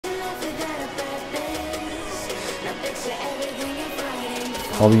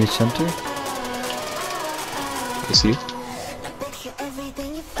I'll be center. I see.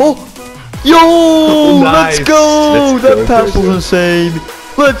 Oh! Yo! Nice. Let's go! Let's go, That pass was insane.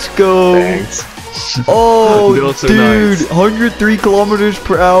 Let's go! Thanks. Oh, That was so dude! nice. 103 kilometers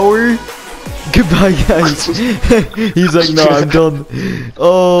per hour. Goodbye, guys. He's like, no, I'm done.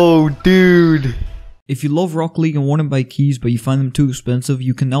 Oh, dude. If you love Rocket League and want to buy keys but you find them too expensive,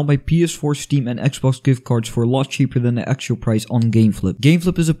 you can now buy PS4, Steam and Xbox gift cards for a lot cheaper than the actual price on GameFlip.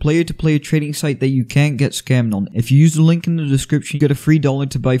 GameFlip is a player-to-player trading site that you can't get scammed on. If you use the link in the description, you get a free $1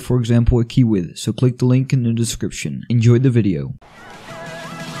 to buy, for example, a key with. So click the link in the description. Enjoy the video.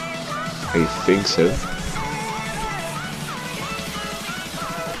 I think so.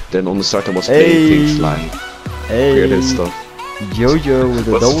 Then on the start I was playing things like weird and stuff. JoeJoe with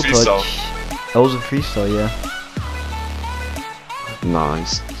a What's double freestyle? touch. That was a freestyle, yeah.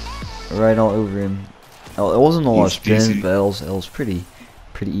 Nice. Right all over him. Oh, it wasn't a lot of spins, Easy. but it was pretty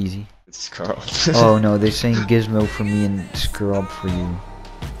easy. It's Carl. Oh no, they're saying Gizmo for me and Scrub for you.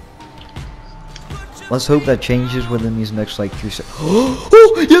 Let's hope that changes within these next like 3 seconds.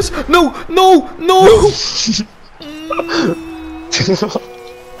 Oh yes! No! No! No!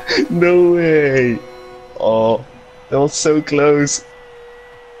 No way! Oh, that was so close.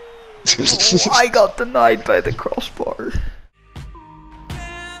 Oh, I got denied by the crossbar.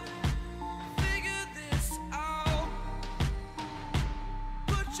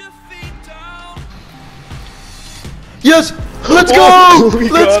 Yes! Let's go! Oh, we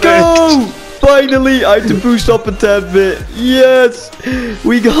Let's got go! Finally, I had to boost up a tad bit. Yes!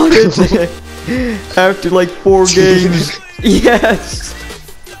 We got it! After like 4 games. Yes!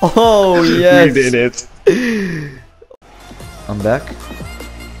 Oh, yes! We did it. I'm back.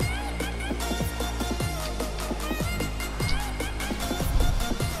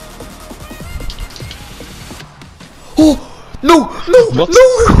 Oh! No! No! What? No!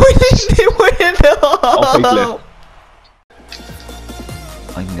 We didn't win! Afvikle.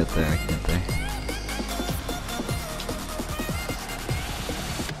 I can get there, I can get there.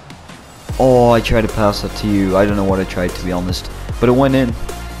 Oh, I tried to pass that to you. I don't know what I tried, to be honest. But it went in.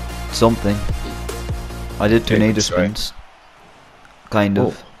 Something. I did tornado spins. Kind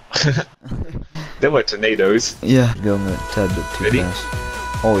of. There were tornadoes. Yeah. Going a tad bit too Ready?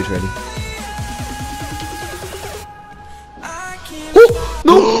 fast. Always ready. Oh!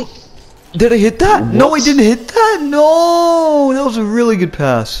 No! Did I hit that? What? No, I didn't hit that! No! That was a really good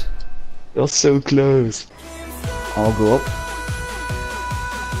pass. That was so close. I'll go up.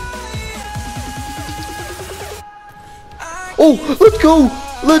 Oh! Let's go!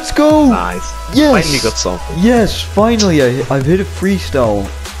 Let's go! Nice. Yes! Finally got something. Yes, finally I've hit a freestyle.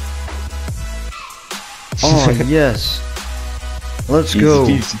 Oh, yes. Let's go.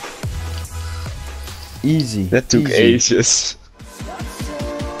 Easy. Easy. That took easy. ages.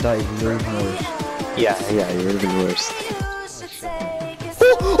 That is really worse. Yeah, you're the worst.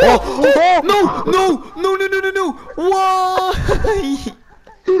 Oh, no, no, no, no, no, no, no. Why?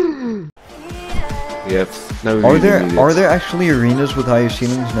 Yep. No, Are there actually arenas with higher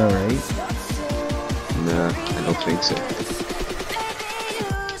ceilings? No, right? Nah, I don't think so.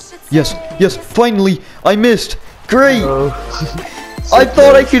 Yes, yes, finally, I missed. Great. Oh. I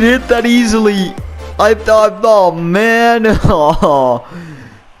thought I could hit that easily. I thought, oh man. Oh.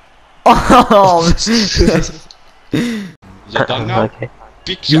 Oh. You done now? Okay.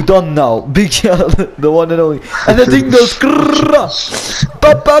 Big You shot. done now, big shot, the one and only. And the thing goes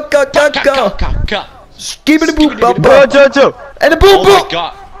papa kaka. Skibbity boop papa. And a boop Oh my boop.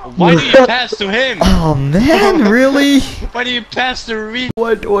 god. Why do you pass to him? Oh man, really? Why do you pass to Reed?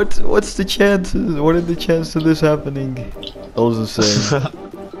 What's the chances? What are the chances of this happening? That was insane.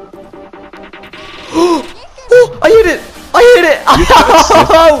 Oh, I hit it! I hit it!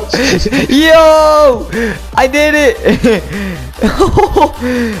 Oh, yo! I did it!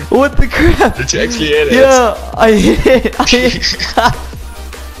 What the crap? Did you actually hit it? Yeah, I hit it! I hit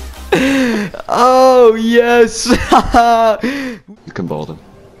it. Oh, yes! You can ball them.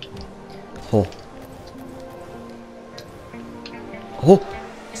 Oh. Oh.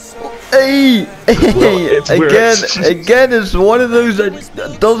 Hey! Hey! It works. Again, it's one of those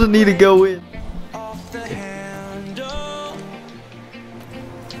that doesn't need to go in.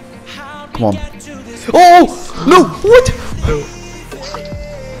 Come on. Oh! No! What? No.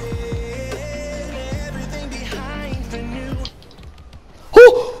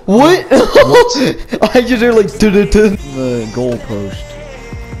 Oh! What? I just heard like the goal post.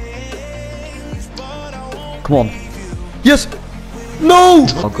 Come on. Yes! No!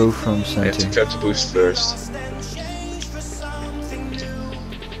 I'll go from I have center. to cut the boost first.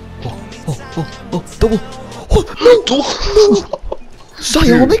 Oh, double. Oh, no!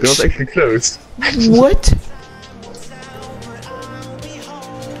 Dude, that was actually close. What?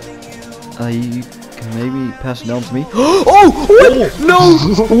 You can maybe pass it down to me. Oh! What? No!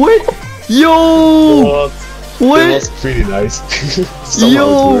 What? Yo! What? That was pretty nice.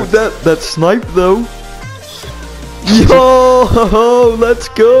 Yo! That snipe though. Yo! Let's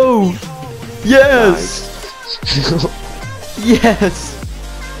go! Yes! Nice. Yes!